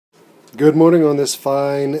Good morning on this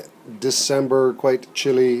fine December, quite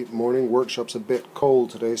chilly morning. Workshop's a bit cold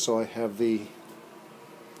today, so I have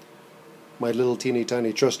my little teeny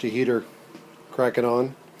tiny trusty heater cracking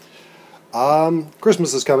on.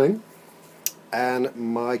 Christmas is coming, and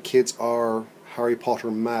my kids are Harry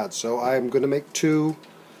Potter mad, so I'm going to make two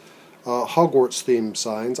Hogwarts themed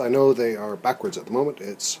signs. I know they are backwards at the moment.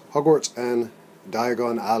 It's Hogwarts and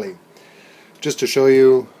Diagon Alley. Just to show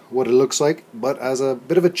you what it looks like, but as a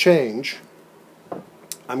bit of a change,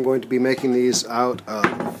 I'm going to be making these out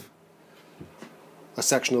of a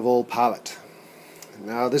section of old pallet.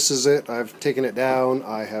 Now this is it. I've taken it down.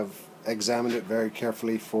 I have examined it very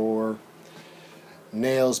carefully for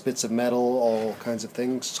nails, bits of metal, all kinds of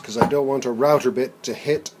things, because I don't want a router bit to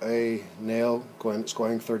hit a nail it's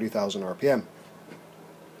going 30,000 RPM.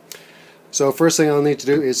 So first thing I'll need to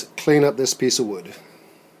do is clean up this piece of wood.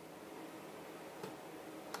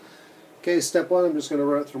 Okay, step one, I'm just going to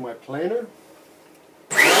run it through my planer.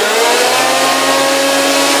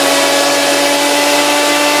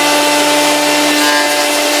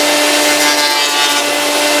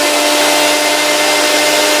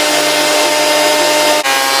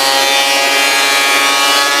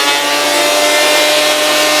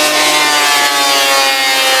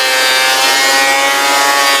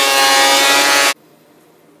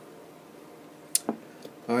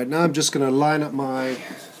 Alright, now I'm just going to line up my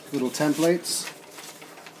little templates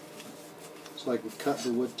so I can cut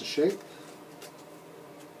the wood to shape.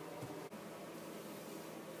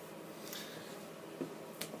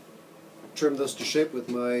 Trim those to shape with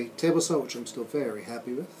my table saw, which I'm still very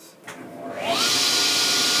happy with.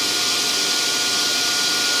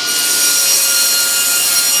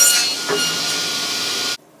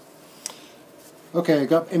 Okay, I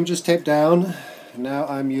got images taped down. Now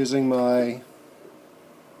I'm using my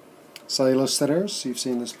cellulose thinners. You've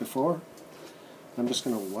seen this before. I'm just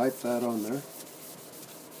going to wipe that on there.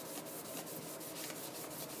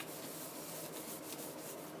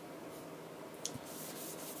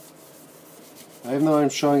 Even though I'm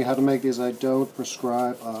showing you how to make these, I don't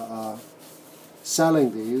prescribe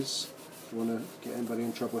selling these. I don't want to get anybody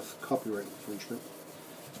in trouble with copyright infringement.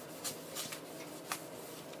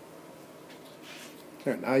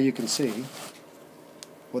 There, now you can see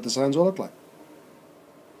what the signs will look like.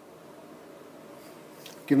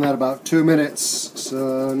 Give that about 2 minutes,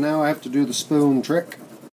 so now I have to do the spoon trick.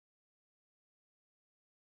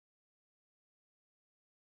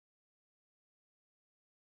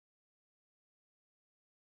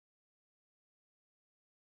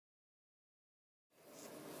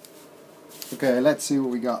 Okay, let's see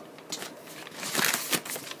what we got.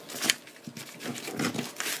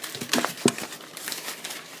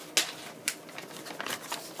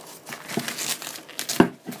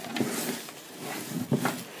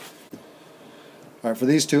 Alright, for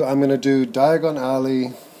these two I'm going to do Diagon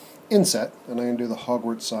Alley inset, and I'm going to do the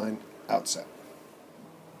Hogwarts sign outset.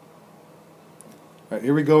 Alright,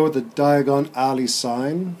 here we go with the Diagon Alley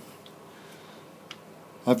sign.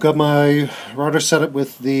 I've got my router set up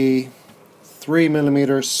with the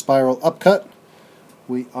 3mm spiral upcut.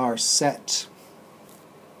 We are set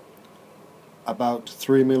about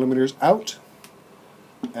 3mm out,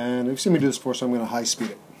 and you've seen me do this before, so I'm going to high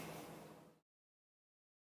speed it.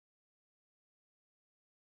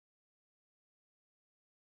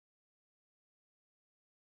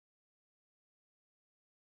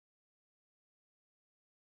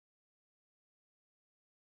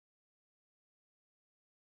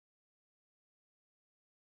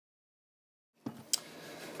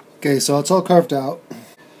 Okay, so it's all carved out.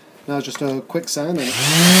 Now just a quick sand and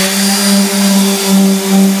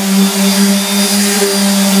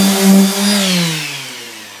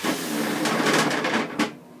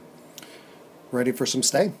ready for some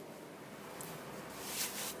stain.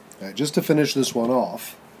 Right, just to finish this one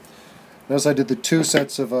off, notice I did the two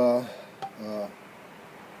sets of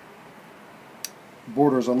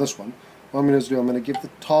borders on this one. What I'm going to do, I'm going to give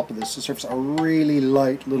the top of this, the surface, a really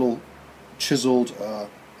light little chiseled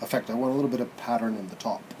effect. I want a little bit of pattern in the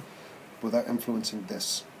top without influencing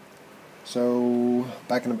this. So,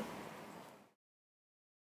 back in a bit.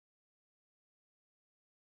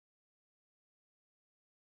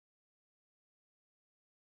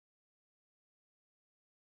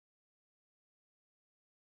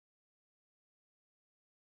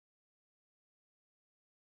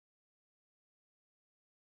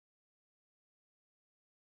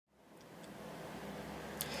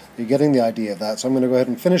 You're getting the idea of that, so I'm going to go ahead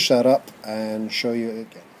and finish that up and show you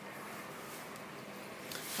again.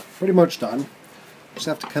 Pretty much done. Just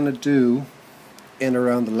have to kind of do in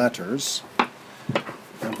around the letters,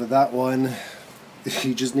 and for that one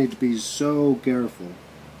you just need to be so careful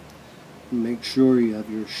Make sure you have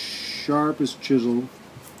your sharpest chisel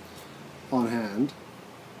on hand.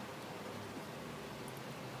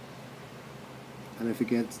 And if it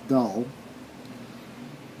gets dull,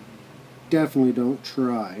 definitely don't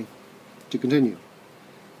try to continue,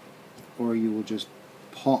 or you will just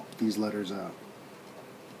pop these letters out.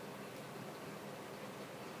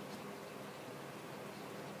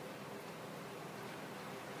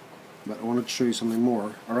 But I wanted to show you something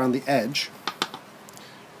more. Around the edge,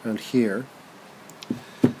 around here,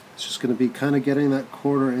 it's just going to be kind of getting that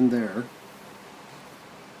corner in there.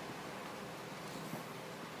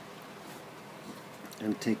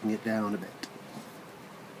 And taking it down a bit.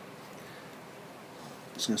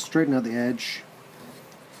 Just going to straighten out the edge.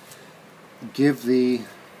 Give the,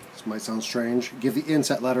 this might sound strange, give the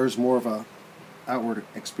inset letters more of a outward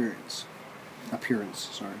appearance.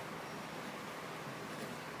 Sorry.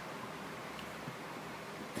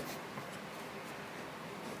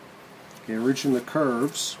 Okay, reaching the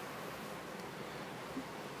curves.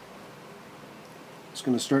 It's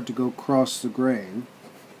going to start to go across the grain.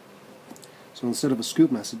 So instead of a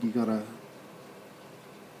scoop method, you gotta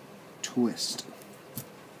twist.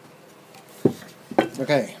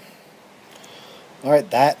 Okay.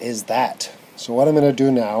 Alright, that is that. So what I'm going to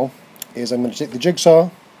do now is I'm going to take the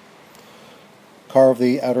jigsaw, carve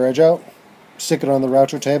the outer edge out, stick it on the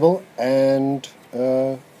router table, and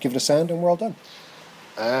give it a sand, and we're all done.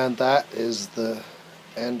 And that is the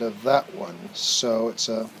end of that one. So it's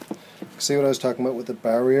a, see what I was talking about with the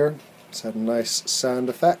barrier? It's had a nice sand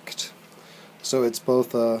effect. So it's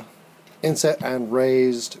both a inset and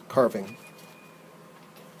raised carving.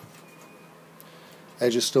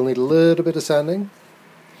 Edges still need a little bit of sanding,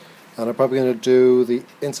 and I'm probably going to do the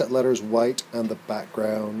inset letters white and the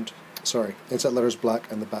background, sorry, inset letters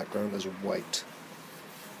black and the background is white.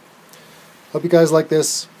 Hope you guys like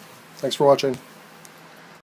this. Thanks for watching.